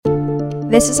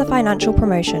This is a financial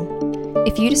promotion.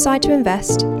 If you decide to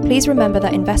invest, please remember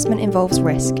that investment involves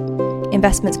risk.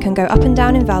 Investments can go up and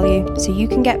down in value, so you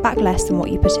can get back less than what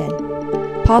you put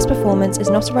in. Past performance is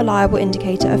not a reliable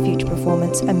indicator of future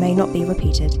performance and may not be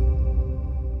repeated.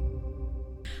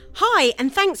 Hi,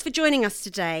 and thanks for joining us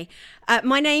today.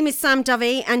 My name is Sam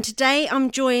Dovey, and today I'm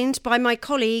joined by my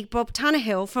colleague Bob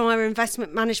Tannahill from our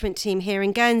investment management team here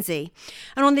in Guernsey.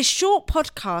 And on this short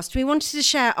podcast, we wanted to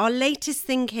share our latest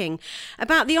thinking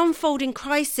about the unfolding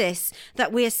crisis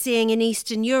that we are seeing in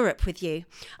Eastern Europe with you.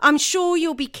 I'm sure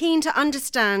you'll be keen to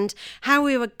understand how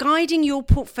we are guiding your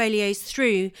portfolios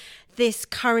through this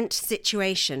current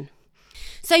situation.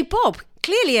 So, Bob,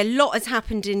 clearly a lot has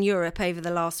happened in Europe over the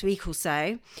last week or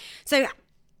so. So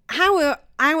how are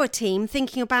our team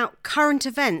thinking about current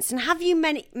events, and have you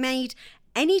made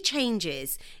any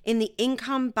changes in the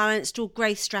income, balanced or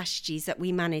growth strategies that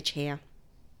we manage here?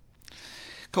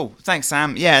 Cool, thanks,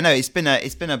 Sam. Yeah, no, it's been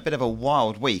a bit of a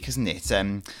wild week, hasn't it?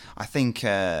 I think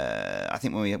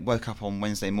when we woke up on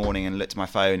Wednesday morning and looked at my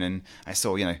phone and I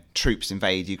saw troops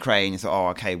invade Ukraine, you thought, oh,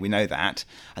 okay, we know that,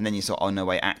 and then you saw, oh no,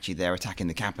 wait, actually they're attacking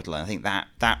the capital, and I think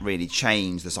that really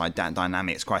changed the side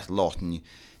dynamics quite a lot, and it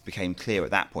became clear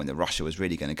at that point that Russia was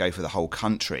really going to go for the whole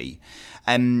country.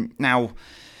 Now,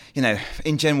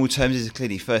 in general terms, this is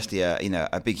clearly, firstly,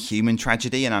 a big human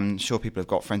tragedy, and I'm sure people have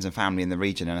got friends and family in the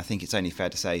region, and I think it's only fair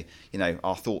to say,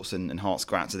 our thoughts and hearts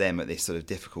go out to them at this sort of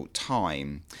difficult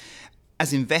time.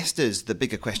 As investors, the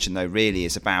bigger question, though, really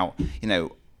is about,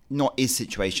 not is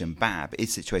situation bad, but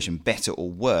is situation better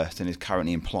or worse than is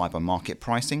currently implied by market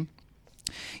pricing?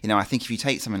 I think if you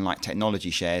take something like technology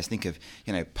shares, think of,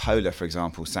 Polar, for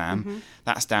example, Sam,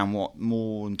 that's down,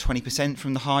 more than 20%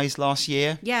 from the highs last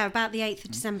year? Yeah, about the 8th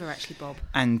of December, actually, Bob.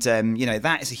 And,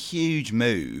 that is a huge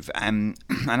move. And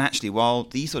actually, while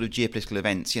these sort of geopolitical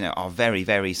events, are very,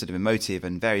 very sort of emotive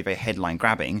and very, very headline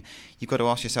grabbing, you've got to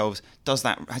ask yourselves,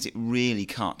 has it really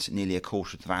cut nearly a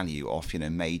quarter of the value of,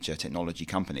 major technology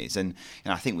companies? And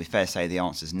I think we're fair to say the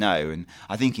answer is no. And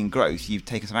I think in growth, you've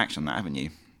taken some action on that, haven't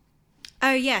you?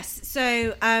 Oh, yes.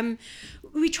 So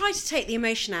we try to take the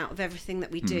emotion out of everything that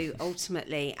we do,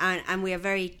 ultimately. And we are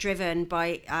very driven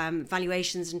by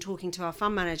valuations and talking to our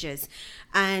fund managers.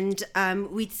 And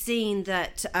we'd seen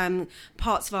that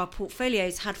parts of our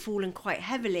portfolios had fallen quite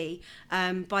heavily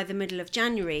by the middle of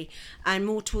January. And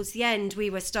more towards the end,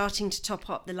 we were starting to top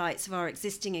up the lights of our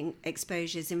existing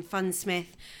exposures in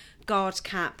Fundsmith,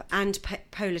 GuardCap and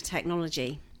Polar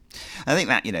Technology. I think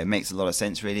that makes a lot of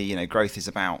sense, really. Growth is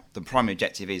about, the primary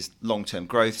objective is long-term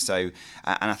growth. So,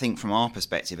 and I think from our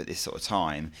perspective at this sort of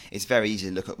time, it's very easy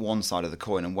to look at one side of the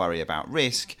coin and worry about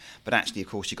risk. But actually, of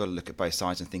course, you've got to look at both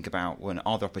sides and think about,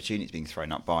 are there opportunities being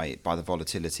thrown up by the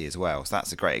volatility as well? So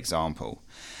that's a great example.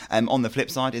 On the flip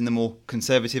side, in the more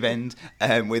conservative end,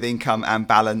 with income and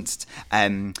balanced,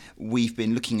 we've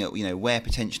been looking at, where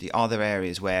potentially are there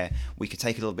areas where we could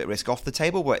take a little bit of risk off the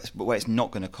table, but where it's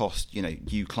not going to cost,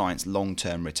 you clients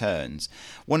long-term returns.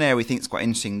 One area we think is quite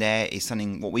interesting there is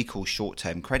something what we call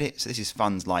short-term credit. So this is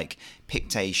funds like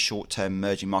Pictet's short-term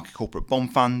emerging market corporate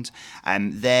bond fund.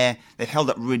 They've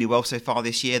held up really well so far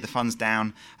this year. The fund's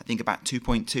down, I think, about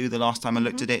 2.2 the last time I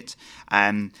looked at it.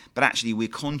 But actually, we're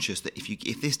conscious that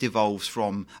if this devolves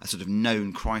from a sort of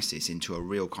known crisis into a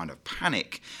real kind of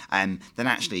panic, then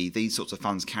actually these sorts of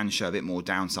funds can show a bit more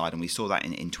downside. And we saw that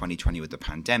in 2020 with the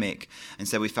pandemic. And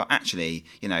so we felt, actually,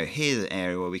 here's an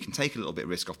area where we can take a little bit of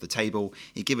risk off the table.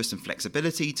 It gives us some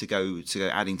flexibility to go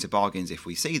adding to bargains if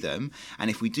we see them. And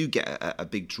if we do get a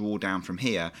big drawdown from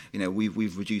here,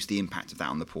 we've reduced the impact of that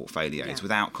on the portfolios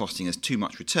without costing us too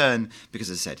much return, because,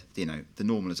 as I said, the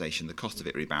normalisation, the cost of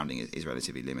it rebounding is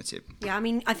relatively limited. Yeah, I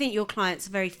mean, I think your clients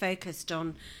are very focused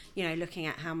on looking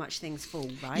at how much things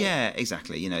fall, right? Yeah,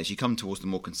 exactly. As you come towards the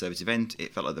more conservative end,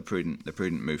 it felt like the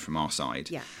prudent move from our side.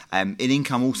 Yeah. In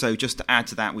income, also, just to add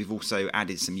to that, we've also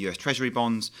added some US Treasury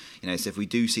bonds. So if we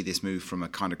do see this move from a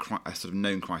kind of a sort of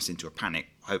known crisis into a panic,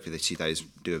 hopefully they see those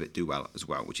do well as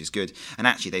well, which is good. And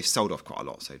actually, they've sold off quite a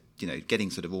lot. So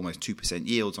getting sort of almost 2%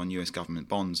 yields on US government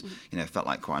bonds, felt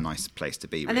like quite a nice place to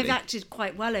be. And they've acted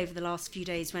quite well over the last few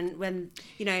days when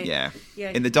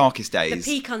in the darkest days,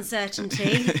 the peak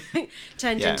uncertainty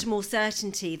turned into more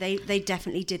certainty. They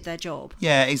definitely did their job.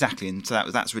 Yeah, exactly. And so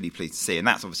that's really pleased to see. And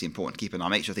that's obviously important to keep an eye,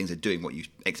 make sure things are doing what you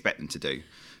expect them to do.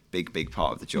 big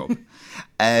part of the job.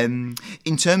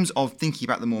 In terms of thinking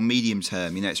about the more medium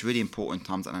term, it's really important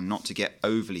times and not to get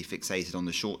overly fixated on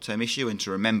the short term issue and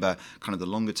to remember kind of the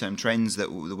longer term trends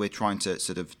that we're trying to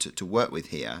sort of to work with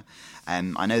here.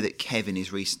 I know that Kevin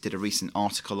did a recent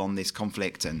article on this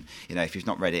conflict, and if you've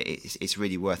not read it, it's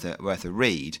really worth a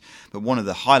read. But one of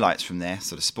the highlights from there,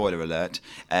 sort of spoiler alert,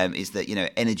 is that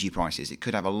energy prices, it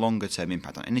could have a longer term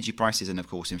impact on energy prices and of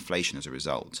course inflation as a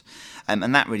result.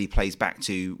 And that really plays back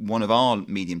to one of our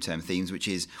medium term themes, which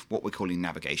is what we're calling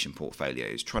navigation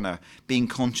portfolios, being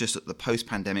conscious that the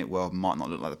post-pandemic world might not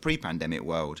look like the pre-pandemic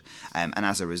world, and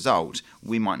as a result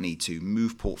we might need to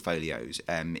move portfolios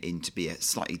into be a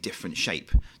slightly different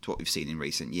shape to what we've seen in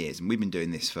recent years. And we've been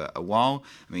doing this for a while.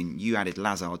 I mean, you added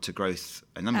Lazard to growth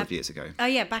a number of years ago. Oh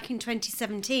yeah, back in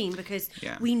 2017, because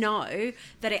we know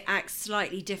that it acts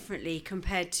slightly differently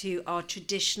compared to our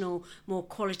traditional, more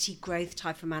quality growth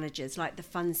type of managers like the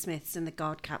Fundsmiths and the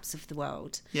Guardcaps of the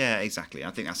world. Yeah, exactly.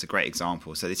 I think that's a great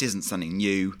example. So this isn't something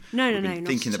new. No, We've been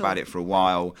thinking about it for a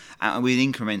while, and we're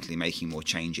incrementally making more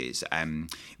changes.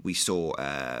 We saw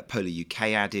Polar UK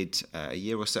added a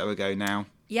year or so ago now.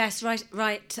 Yes,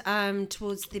 right.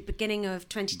 Towards the beginning of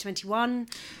 2021,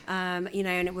 and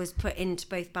it was put into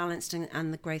both balanced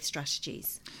and the growth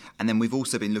strategies. And then we've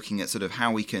also been looking at sort of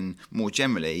how we can more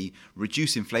generally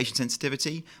reduce inflation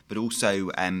sensitivity, but also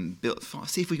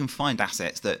see if we can find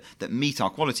assets that meet our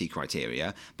quality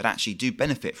criteria, but actually do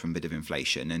benefit from a bit of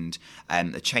inflation.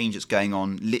 And the change that's going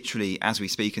on literally as we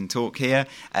speak and talk here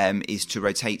is to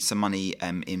rotate some money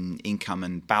in income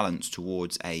and balance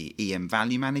towards a EM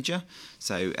value manager.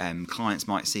 So clients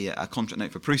might see a contract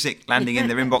note for Prusik landing in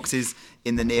their inboxes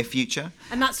in the near future.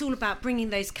 And that's all about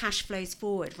bringing those cash flows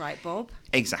forward, right, Bob?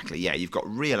 Exactly, yeah. You've got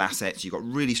real assets, you've got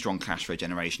really strong cash flow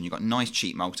generation, you've got nice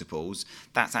cheap multiples.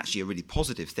 That's actually a really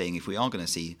positive thing. If we are going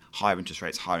to see higher interest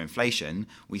rates, higher inflation,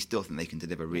 we still think they can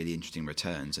deliver really interesting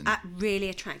returns. At really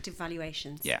attractive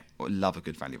valuations. Yeah, I love a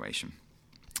good valuation.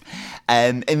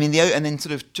 And then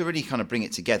sort of to really kind of bring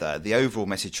it together, the overall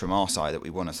message from our side that we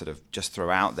want to sort of just throw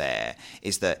out there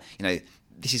is that,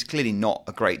 this is clearly not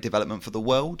a great development for the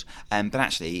world, but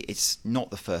actually it's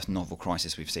not the first novel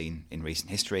crisis we've seen in recent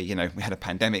history. We had a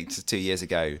pandemic 2 years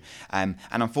ago, and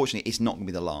unfortunately it's not going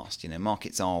to be the last.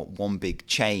 Markets are one big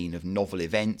chain of novel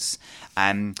events,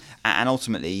 and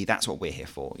ultimately that's what we're here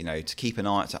for, to keep an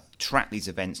eye, to track these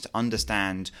events, to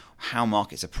understand how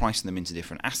markets are pricing them into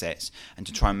different assets, and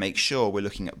to try and make sure we're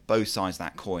looking at both sides of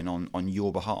that coin on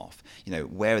your behalf.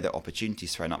 Where are the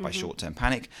opportunities thrown up by short-term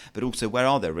panic, but also where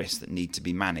are there risks that need to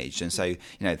be managed? And so,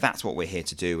 that's what we're here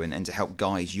to do, and to help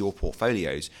guide your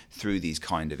portfolios through these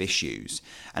kind of issues.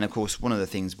 And of course, one of the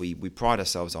things we pride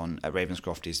ourselves on at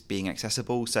Ravenscroft is being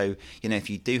accessible. So, if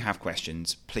you do have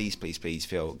questions, please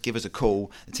give us a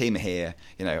call. The team are here.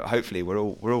 Hopefully we're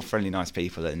all friendly, nice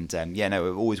people, and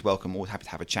we're always welcome, always happy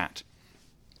to have a chat.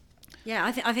 Yeah,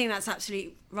 I think that's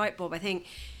absolutely right, Bob. I think,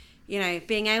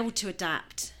 being able to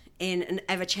adapt in an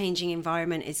ever-changing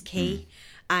environment is key,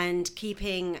 and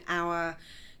keeping our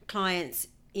clients,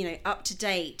 up to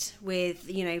date with,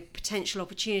 potential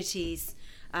opportunities,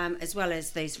 as well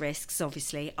as those risks.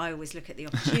 Obviously, I always look at the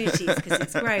opportunities because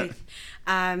it's growth,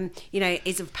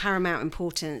 is of paramount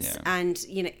importance. Yeah. And,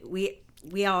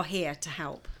 we are here to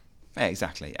help. Yeah,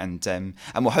 exactly, and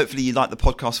well, hopefully you like the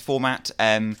podcast format.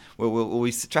 We'll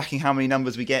always tracking how many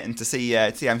numbers we get and to see how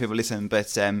many people listen.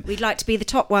 But we'd like to be the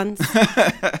top ones.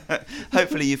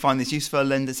 Hopefully you find this useful,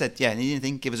 and said, need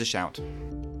anything, give us a shout.